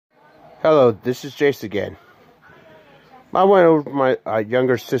Hello, this is Jace again. I went over to my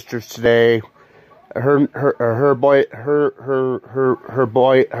younger sisters today. My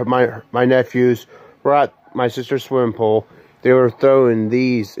nephews were at my sister's swimming pool. They were throwing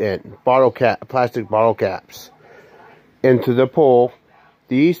these in plastic bottle caps into the pool.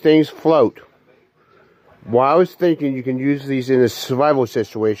 These things float. Well, I was thinking you can use these in a survival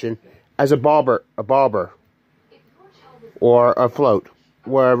situation as a bobber, or a float,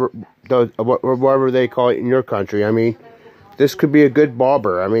 wherever they call it in your country. I mean, this could be a good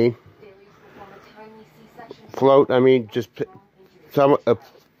bobber. I mean, float. I mean, just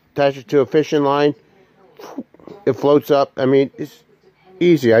attach it to a fishing line. It floats up. I mean, it's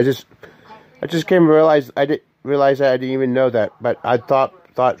easy. I just came to realize I didn't even know that, but I thought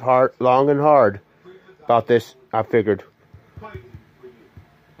long and hard about this. I figured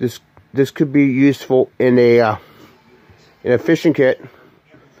this could be useful in a fishing kit.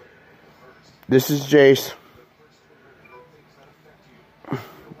 This is Jace.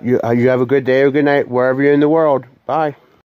 You have a good day or good night wherever you're in the world. Bye.